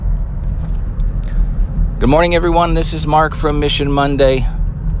Good morning, everyone. This is Mark from Mission Monday.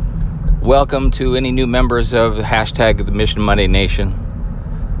 Welcome to any new members of hashtag the Mission Monday Nation.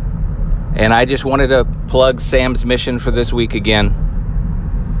 And I just wanted to plug Sam's mission for this week again.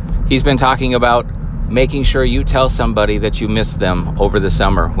 He's been talking about making sure you tell somebody that you miss them over the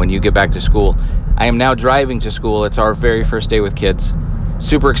summer when you get back to school. I am now driving to school. It's our very first day with kids.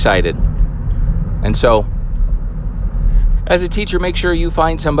 Super excited. And so, as a teacher, make sure you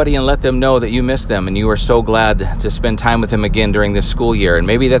find somebody and let them know that you miss them and you are so glad to spend time with them again during this school year. And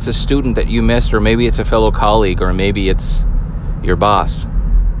maybe that's a student that you missed, or maybe it's a fellow colleague, or maybe it's your boss,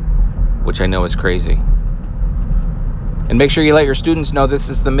 which I know is crazy. And make sure you let your students know this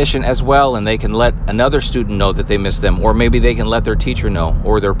is the mission as well, and they can let another student know that they miss them, or maybe they can let their teacher know,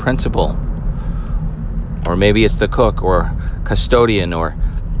 or their principal, or maybe it's the cook or custodian or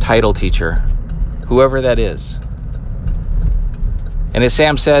title teacher, whoever that is. And as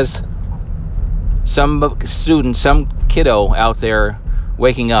Sam says, some student, some kiddo out there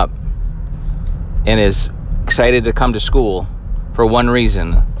waking up and is excited to come to school for one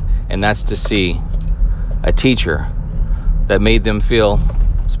reason, and that's to see a teacher that made them feel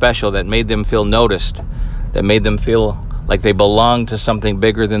special, that made them feel noticed, that made them feel like they belonged to something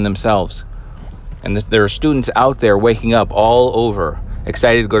bigger than themselves. And there are students out there waking up all over,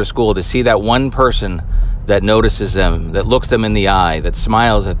 excited to go to school, to see that one person that notices them, that looks them in the eye, that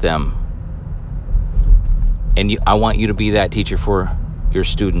smiles at them. And I want you to be that teacher for your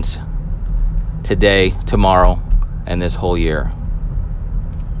students today, tomorrow, and this whole year.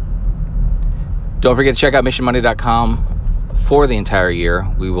 Don't forget to check out missionmonday.com for the entire year.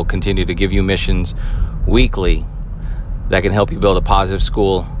 We will continue to give you missions weekly that can help you build a positive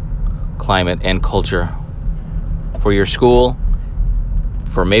school climate and culture for your school,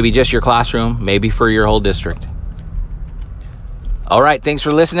 for maybe just your classroom, maybe for your whole district. All right, thanks for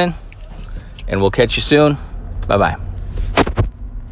listening, and we'll catch you soon. Bye-bye.